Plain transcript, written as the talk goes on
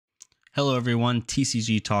Hello everyone,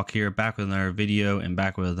 TCG Talk here, back with another video and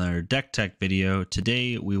back with another deck tech video.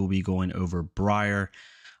 Today we will be going over Briar,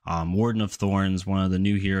 Warden of Thorns, one of the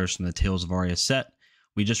new heroes from the Tales of Aria set.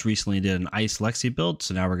 We just recently did an Ice Lexi build,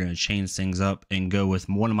 so now we're going to change things up and go with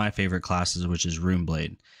one of my favorite classes, which is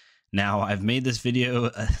Runeblade. Now, I've made this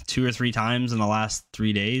video 2 or 3 times in the last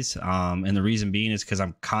 3 days, and the reason being is because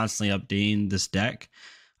I'm constantly updating this deck.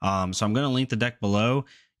 So I'm going to link the deck below.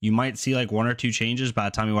 You might see like 1 or 2 changes by the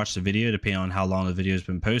time you watch the video, depending on how long the video has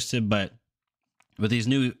been posted. But with these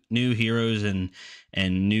new heroes and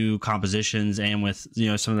new compositions, and with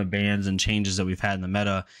some of the bans and changes that we've had in the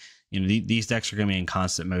meta, these decks are going to be in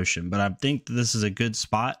constant motion. But I think that this is a good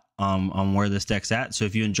spot on where this deck's at. So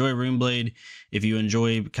if you enjoy Runeblade, if you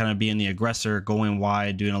enjoy kind of being the aggressor, going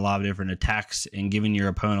wide, doing a lot of different attacks, and giving your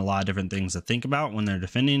opponent a lot of different things to think about when they're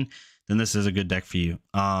defending, then this is a good deck for you.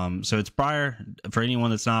 So it's Briar. For anyone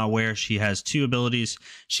that's not aware, she has 2 abilities.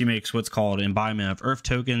 She makes what's called embodiment of earth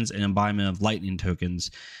tokens and embodiment of lightning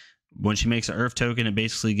tokens. When she makes an earth token, it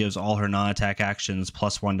basically gives all her non-attack actions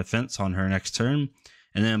 +1 defense on her next turn.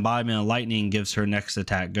 And then embodiment of lightning gives her next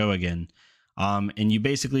attack go again. And you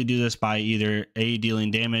basically do this by either A,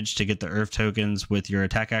 dealing damage to get the earth tokens with your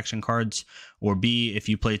attack action cards, or B, if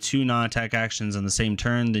you play 2 non-attack actions on the same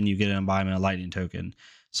turn, then you get an embodiment of lightning token.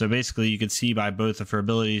 So basically, you can see by both of her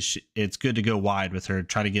abilities, it's good to go wide with her.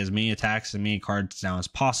 Try to get as many attacks and many cards down as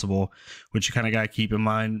possible, which you kind of got to keep in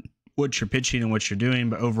mind what you're pitching and what you're doing.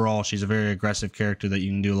 But overall, she's a very aggressive character that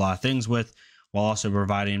you can do a lot of things with, while also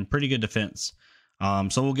providing pretty good defense.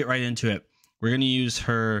 So we'll get right into it. We're going to use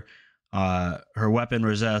her weapon,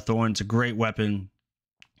 Rosetta Thorn. It's a great weapon.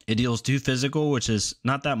 It deals 2 physical, which is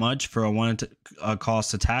not that much for a 1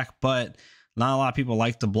 cost attack, but not a lot of people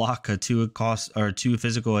like to block a 2 cost or 2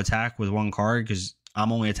 physical attack with 1 card, because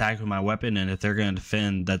I'm only attacking with my weapon, and if they're going to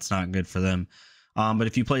defend, that's not good for them. But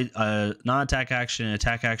if you play a non-attack action and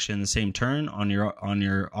attack action in the same turn on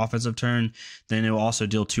your offensive turn, then it will also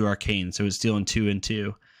deal 2 arcane. So it's dealing 2 and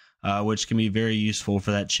 2, which can be very useful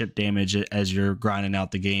for that chip damage as you're grinding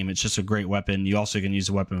out the game. It's just a great weapon. You also can use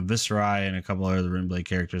the weapon of Viscerai and a couple of other Runeblade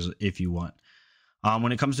characters if you want.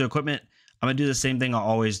 When it comes to equipment, I'm going to do the same thing I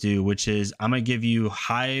always do, which is I'm going to give you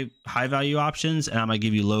high value options, and I'm going to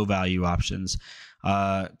give you low value options,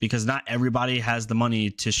 because not everybody has the money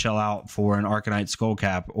to shell out for an Arcanite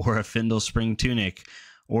Skullcap or a Findle Spring Tunic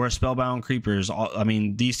or a Spellbound Creepers. I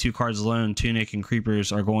mean, these 2 cards alone, Tunic and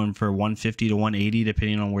Creepers, are going for 150 to 180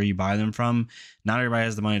 depending on where you buy them from. Not everybody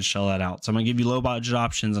has the money to shell that out. So I'm going to give you low budget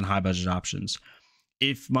options and high budget options.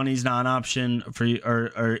 If money's not an option for you,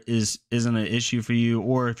 or isn't an issue for you,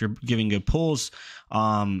 or if you're giving good pulls,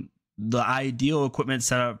 the ideal equipment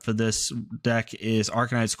setup for this deck is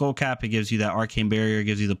Arcanite Skullcap. It gives you that Arcane Barrier,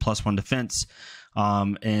 gives you the +1 defense,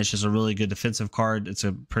 and it's just a really good defensive card. It's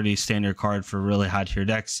a pretty standard card for really high tier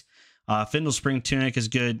decks. Findle Spring Tunic is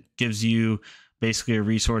good, gives you basically a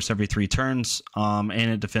resource every 3 turns, and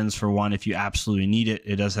it defends for 1 if you absolutely need it.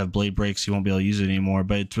 It does have blade breaks, so you won't be able to use it anymore,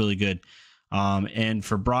 but it's really good. And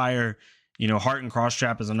for Briar, Heart and Cross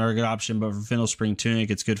Trap is another good option, but for Findle Spring Tunic,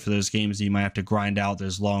 it's good for those games that you might have to grind out,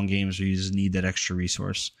 those long games where you just need that extra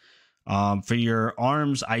resource. For your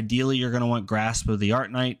arms, ideally, you're going to want Grasp of the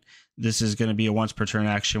Arknight. This is going to be a once per turn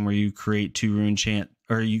action where you create 2 rune chant,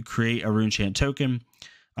 or you create a rune chant token.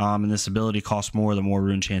 And this ability costs more the more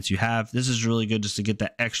rune chants you have. This is really good just to get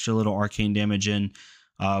that extra little arcane damage in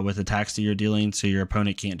with attacks that you're dealing, so your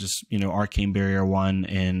opponent can't just Arcane Barrier 1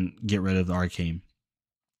 and get rid of the arcane.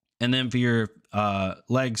 And then for your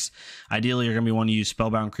legs, ideally you're going to be wanting to use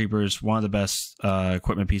Spellbound Creepers, one of the best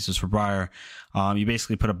equipment pieces for Briar. You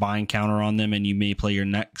basically put a bind counter on them, and you may play your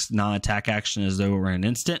next non-attack action as though it were an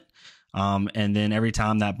instant. And then every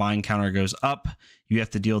time that bind counter goes up, you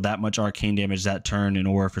have to deal that much arcane damage that turn in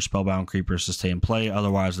order for Spellbound Creepers to stay in play.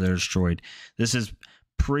 Otherwise, they're destroyed. This is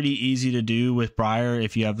pretty easy to do with Briar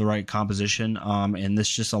if you have the right composition, and this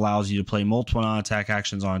just allows you to play multiple non-attack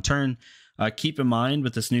actions on a turn. Keep in mind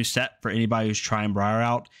with this new set, for anybody who's trying Briar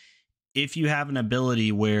out, if you have an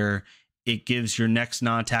ability where it gives your next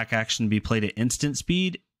non-attack action to be played at instant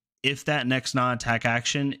speed, if that next non-attack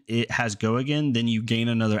action it has go again, then you gain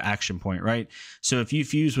another action point, right? So if you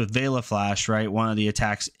fuse with Vela Flash, right, one of the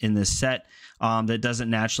attacks in this set that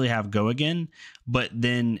doesn't naturally have go again, but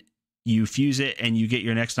then you fuse it and you get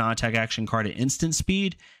your next non-attack action card at instant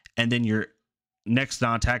speed, and then your next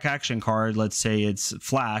non-attack action card, let's say it's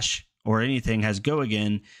Flash or anything, has go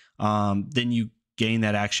again, then you gain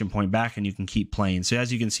that action point back and you can keep playing. So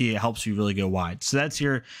as you can see, it helps you really go wide. So that's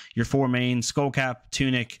your 4 main: Skullcap,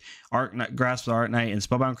 Tunic, Grasp of the Arknight, and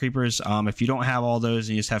Spellbound Creepers. If you don't have all those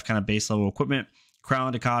and you just have kind of base level equipment,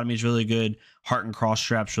 Crown Dichotomy is really good. Heart and Cross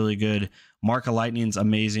Strap's really good. Mark of Lightning's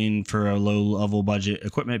amazing for a low level budget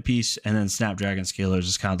equipment piece, and then Snapdragon Scalers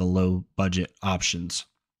is kind of the low budget options.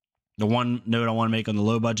 The one note I want to make on the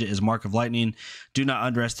low budget is Mark of Lightning. Do not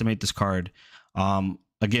underestimate this card.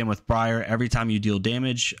 Again, with Briar, every time you deal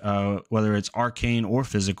damage, whether it's arcane or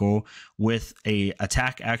physical, with a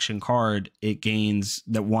attack action card, it gains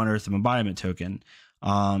that 1 Earth of Embodiment token.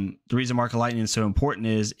 The reason Mark of Lightning is so important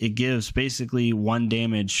is it gives basically 1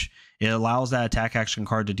 damage. It allows that attack action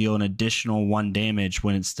card to deal an additional 1 damage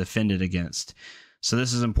when it's defended against. So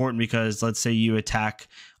this is important because let's say you attack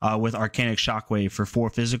with Arcanic Shockwave for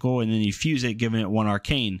 4 physical, and then you fuse it, giving it 1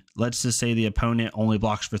 arcane. Let's just say the opponent only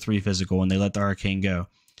blocks for 3 physical and they let the arcane go.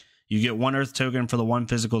 You get 1 Earth token for the 1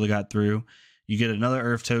 physical that got through. You get another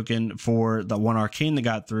Earth token for the 1 arcane that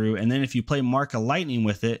got through. And then if you play Mark of Lightning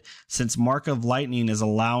with it, since Mark of Lightning is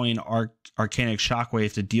allowing Arcanic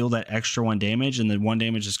Shockwave to deal that extra 1 damage, and the 1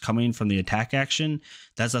 damage is coming from the attack action,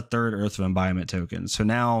 that's a 3rd Earth of Embodiment token. So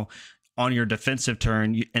now on your defensive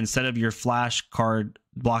turn, instead of your flash card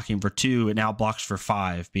blocking for 2, it now blocks for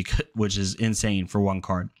 5, which is insane for 1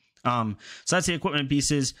 card. So that's the equipment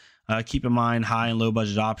pieces. Keep in mind high and low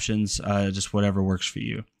budget options, just whatever works for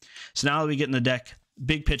you. So now that we get in the deck,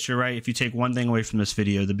 big picture, right? If you take one thing away from this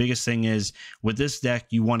video, the biggest thing is with this deck,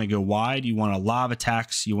 you want to go wide. You want a lot of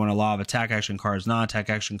attacks. You want a lot of attack action cards, non-attack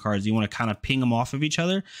action cards. You want to kind of ping them off of each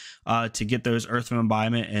other to get those Earth of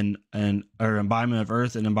Embodiment or Embodiment of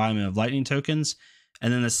Earth and Embodiment of Lightning tokens.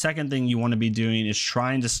 And then the second thing you want to be doing is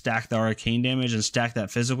trying to stack the arcane damage and stack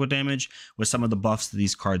that physical damage with some of the buffs that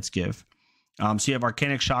these cards give. So you have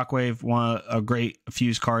Arcanic Shockwave, a great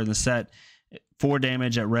fuse card in the set, 4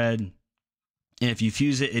 damage at red. And if you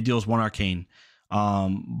fuse it, it deals 1 arcane.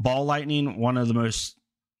 Ball Lightning, one of the most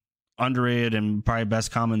underrated and probably best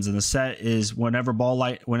commons in the set, is whenever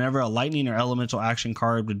a lightning or elemental action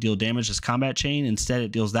card would deal damage as combat chain, instead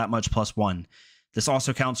it deals that much +1. This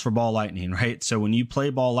also counts for Ball Lightning, right? So when you play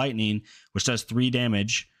Ball Lightning, which does 3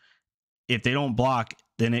 damage, if they don't block,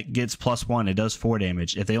 then it gets +1. It does 4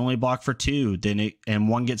 damage. If they only block for 2, and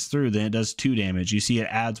 1 gets through, then it does 2 damage. You see it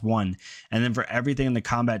adds 1. And then for everything in the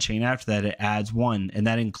combat chain after that, it adds 1. And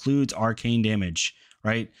that includes arcane damage,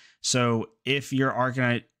 right? So if your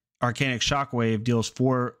Arcanic Shockwave deals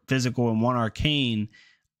 4 physical and 1 arcane,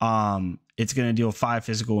 it's going to deal 5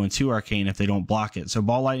 physical and 2 arcane if they don't block it. So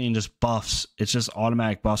Ball Lightning just buffs. It's just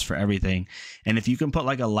automatic buffs for everything. And if you can put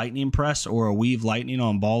like a Lightning Press or a Weave Lightning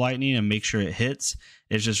on Ball Lightning and make sure it hits,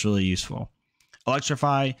 it's just really useful.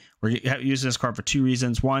 Electrify, we're using this card for 2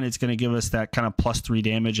 reasons. One, it's going to give us that kind of +3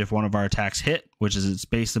 damage if one of our attacks hit, which is its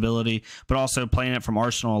base ability. But also playing it from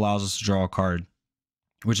Arsenal allows us to draw a card,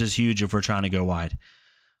 which is huge if we're trying to go wide.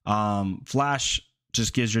 Flash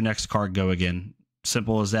just gives your next card go again.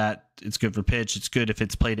 Simple as that. It's good for pitch. It's good if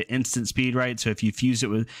it's played at instant speed, right? So if you fuse it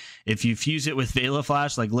with Veil of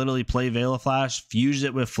Flash, like literally play Veil of Flash, fuse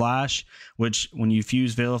it with Flash, which when you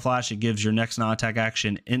fuse Veil of Flash, it gives your next non-attack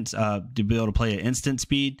action to be able to play at instant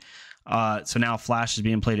speed. So now Flash is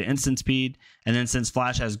being played at instant speed, and then since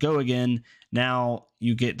Flash has go again, now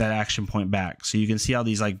you get that action point back. So you can see how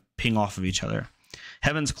these like ping off of each other.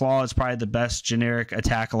 Heaven's Claw is probably the best generic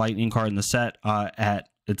attack lightning card in the set.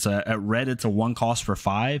 At red, it's a 1 cost for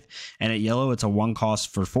 5, and at yellow, it's a 1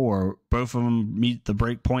 cost for 4. Both of them meet the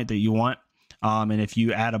break point that you want, and if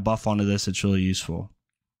you add a buff onto this, it's really useful.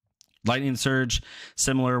 Lightning Surge,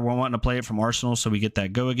 similar. We're wanting to play it from Arsenal, so we get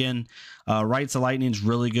that go again. Rites of Lightning is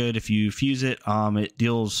really good. If you fuse it, it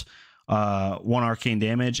deals 1 arcane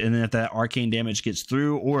damage, and then if that arcane damage gets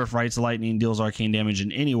through, or if Rites of Lightning deals arcane damage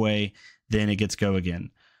in any way, then it gets go again.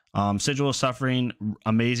 Sigil of Suffering,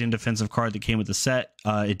 amazing defensive card that came with the set.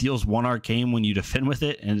 It deals 1 arcane when you defend with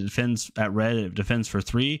it, and it defends at red. It defends for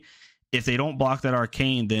 3. If they don't block that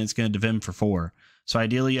arcane, then it's going to defend for 4. So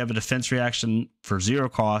ideally, you have a defense reaction for 0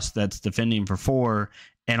 cost that's defending for 4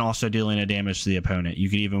 and also dealing a damage to the opponent. You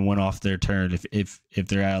could even win off their turn if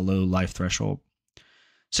they're at a low life threshold.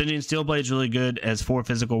 Singeing Steelblade is really good as 4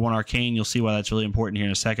 physical, 1 arcane. You'll see why that's really important here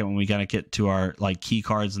in a second when we kind of get to our like key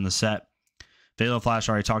cards in the set. Veil of Flash,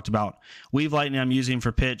 I already talked about. Weave Lightning I'm using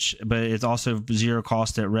for pitch, but it's also 0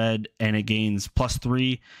 cost at red, and it gains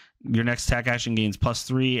 +3. Your next attack action gains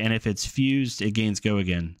 +3, and if it's fused, it gains go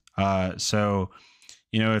again. So,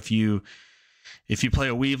 you know, if you play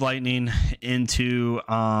a Weave Lightning into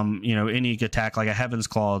any attack like a Heaven's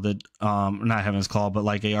Claw, that not Heaven's Claw, but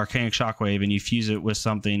like a Arcanic Shockwave, and you fuse it with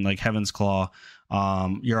something like Heaven's Claw,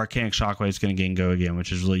 your Arcanic Shockwave is going to gain go again,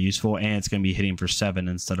 which is really useful, and it's going to be hitting for 7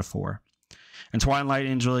 instead of 4. And Twine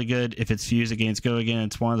Lightning is really good. If it's fused against go again,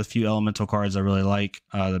 it's one of the few elemental cards I really like,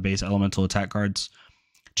 the base elemental attack cards.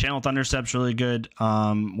 Channel Thunderstep's really good.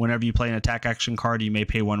 Whenever you play an attack action card, you may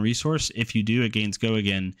pay 1 resource. If you do, it gains Go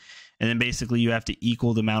Again. And then basically you have to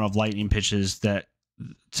equal the amount of lightning pitches that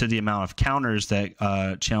to the amount of counters that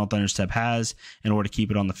Channel Thunderstep has in order to keep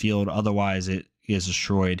it on the field. Otherwise, it is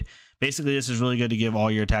destroyed. Basically, this is really good to give all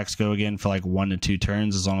your attacks Go Again for like 1 to 2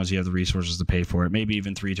 turns, as long as you have the resources to pay for it. Maybe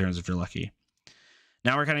even 3 turns if you're lucky.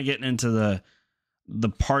 Now we're kind of getting into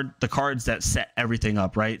the cards that set everything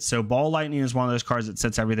up, right? So Ball Lightning is one of those cards that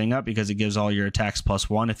sets everything up because it gives all your attacks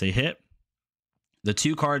 +1 if they hit. The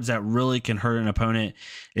 2 cards that really can hurt an opponent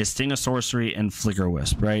is Sting of Sorcery and Flicker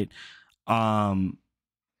Wisp, right?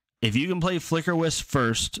 If you can play Flicker Wisp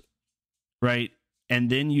first, right, and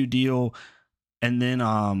then you deal, and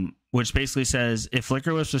then which basically says if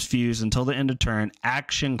Flicker Wisp is fused until the end of turn,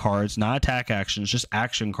 action cards, not attack actions, just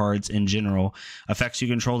action cards in general, effects you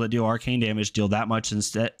control that deal arcane damage deal that much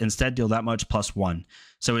instead deal that much +1.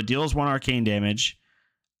 So it deals 1 arcane damage,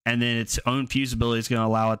 and then its own fuse ability is going to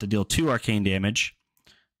allow it to deal 2 arcane damage.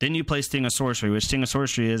 Then you play Sting of Sorcery, which Sting of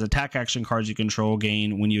Sorcery is attack action cards you control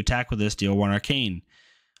gain when you attack with this, deal 1 arcane.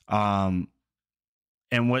 And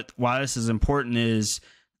why this is important is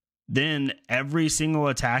then every single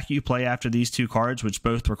attack you play after these 2 cards, which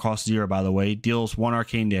both were cost 0 by the way, deals 1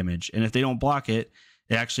 arcane damage. And if they don't block it,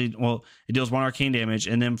 it deals 1 arcane damage,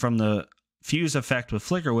 and then from the fuse effect with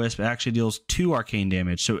Flicker Wisp, it actually deals 2 arcane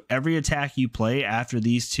damage. So every attack you play after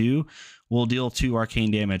these 2 will deal 2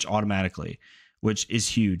 arcane damage automatically, which is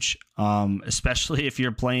huge. Especially if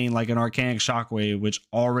you're playing like an Arcanic Shockwave, which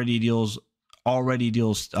already deals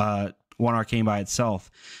 1 arcane by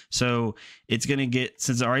itself. So it's going to get,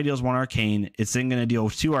 since it already deals 1 arcane, it's then going to deal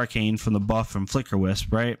 2 arcane from the buff from Flicker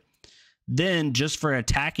Wisp, right? Then just for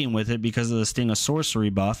attacking with it, because of the Sting of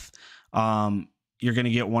Sorcery buff, you're going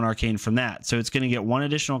to get 1 arcane from that. So it's going to get 1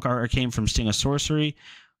 additional arcane from Sting of Sorcery,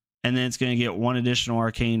 and then it's going to get 1 additional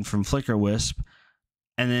arcane from Flicker Wisp,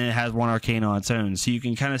 and then it has 1 arcane on its own. So you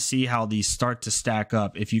can kind of see how these start to stack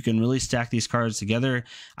up. If you can really stack these cards together,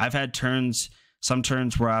 I've had some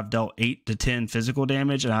turns where I've dealt 8 to 10 physical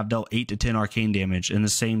damage, and I've dealt 8 to 10 arcane damage in the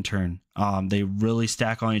same turn. They really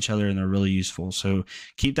stack on each other, and they're really useful. So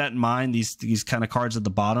keep that in mind. These kind of cards at the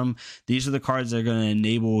bottom, these are the cards that are going to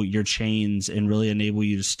enable your chains and really enable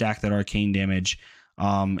you to stack that arcane damage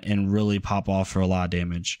and really pop off for a lot of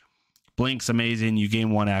damage. Blink's amazing. You gain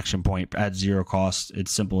 1 action point at 0 cost.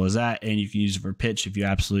 It's simple as that, and you can use it for pitch if you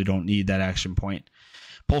absolutely don't need that action point.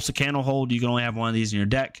 Pulse of Candlehold, you can only have 1 of these in your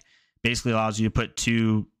deck. Basically allows you to put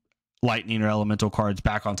 2 lightning or elemental cards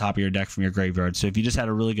back on top of your deck from your graveyard. So if you just had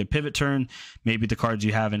a really good pivot turn, maybe the cards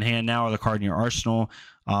you have in hand now are the card in your arsenal.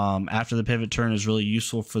 After the pivot turn is really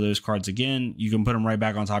useful for those cards again. You can put them right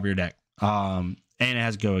back on top of your deck. And it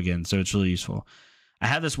has Go Again, so it's really useful. I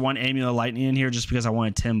have this 1 Amulet Lightning in here just because I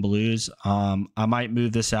wanted 10 blues. I might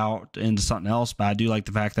move this out into something else, but I do like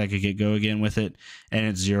the fact that I could get Go Again with it, and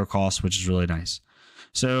it's 0 cost, which is really nice.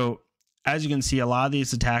 So as you can see, a lot of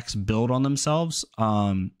these attacks build on themselves.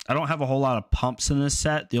 I don't have a whole lot of pumps in this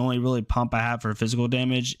set. The only really pump I have for physical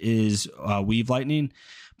damage is Weave Lightning,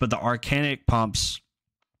 but the arcane pumps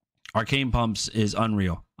is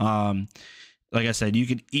unreal. Like I said, you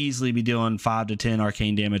could easily be doing 5 to 10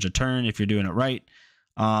 arcane damage a turn if you're doing it right.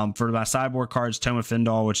 For my sideboard cards, Tome of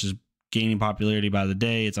Findal, which is gaining popularity by the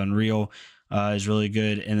day, it's unreal. Is really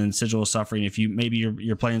good. And then Sigil of Suffering, if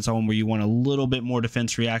you're playing someone where you want a little bit more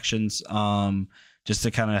defense reactions, just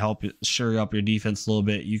to kind of help shore up your defense a little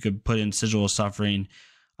bit, you could put in Sigil of Suffering,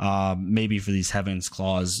 maybe for these Heaven's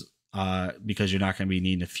Claws, because you're not going to be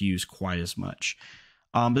needing to fuse quite as much.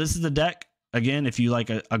 But this is the deck. Again, if you like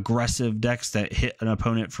aggressive decks that hit an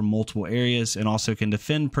opponent from multiple areas and also can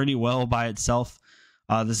defend pretty well by itself,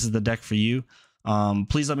 this is the deck for you.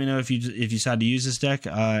 Please let me know if you decide to use this deck,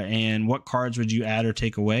 and what cards would you add or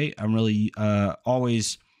take away. I'm really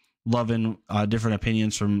always loving different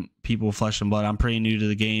opinions from people flesh and blood. I'm pretty new to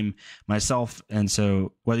the game myself, and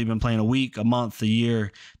so whether you've been playing a week, a month, a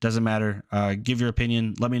year, doesn't matter. Give your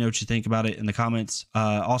opinion. Let me know what you think about it in the comments.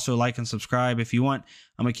 Also like and subscribe if you want.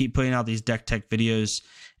 I'm gonna keep putting out these deck tech videos,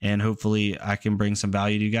 and hopefully I can bring some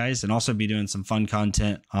value to you guys, and also be doing some fun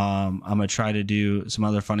content. I'm gonna try to do some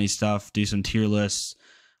other funny stuff, do some tier lists.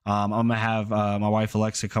 I'm gonna have my wife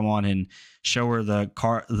Alexa come on and show her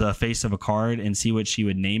the face of a card and see what she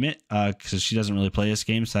would name it, because she doesn't really play this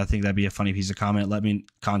game. So I think that'd be a funny piece of Let me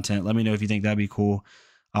know if you think that'd be cool.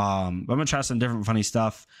 I'm gonna try some different funny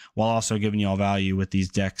stuff while also giving you all value with these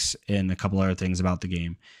decks and a couple other things about the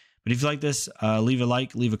game. But if you like this, leave a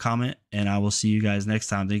like, leave a comment, and I will see you guys next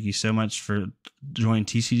time. Thank you so much for joining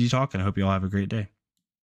TCG Talk, and I hope you all have a great day.